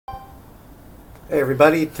Hey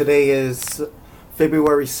everybody, today is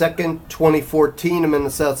February 2nd, 2014. I'm in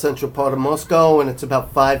the south central part of Moscow and it's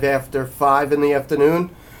about 5 after 5 in the afternoon.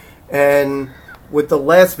 And with the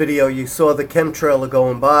last video you saw the chemtrail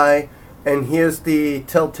going by, and here's the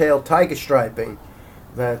telltale tiger striping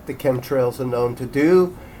that the chemtrails are known to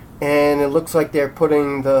do. And it looks like they're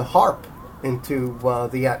putting the HAARP into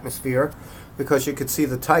the atmosphere because you could see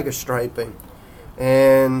the tiger striping.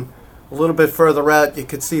 And a little bit further out, you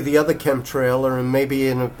could see the other chemtrailer, and maybe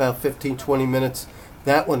in about 15-20 minutes,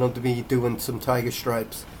 that one will be doing some tiger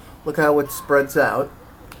stripes. Look how it spreads out.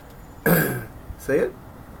 See it?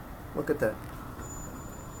 Look at that.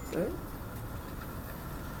 See it?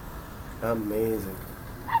 Amazing.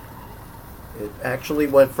 It actually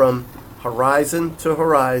went from horizon to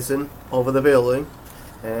horizon over the building,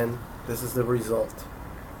 and this is the result.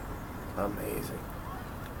 Amazing.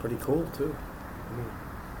 Pretty cool, too.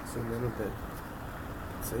 Zoom in a bit.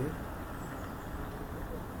 See?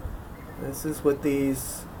 This is with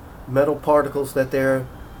these metal particles that they're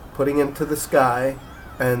putting into the sky,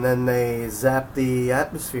 and then they zap the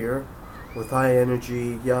atmosphere with high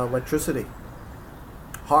energy electricity.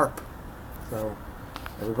 HAARP. So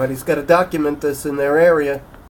everybody's got to document this in their area.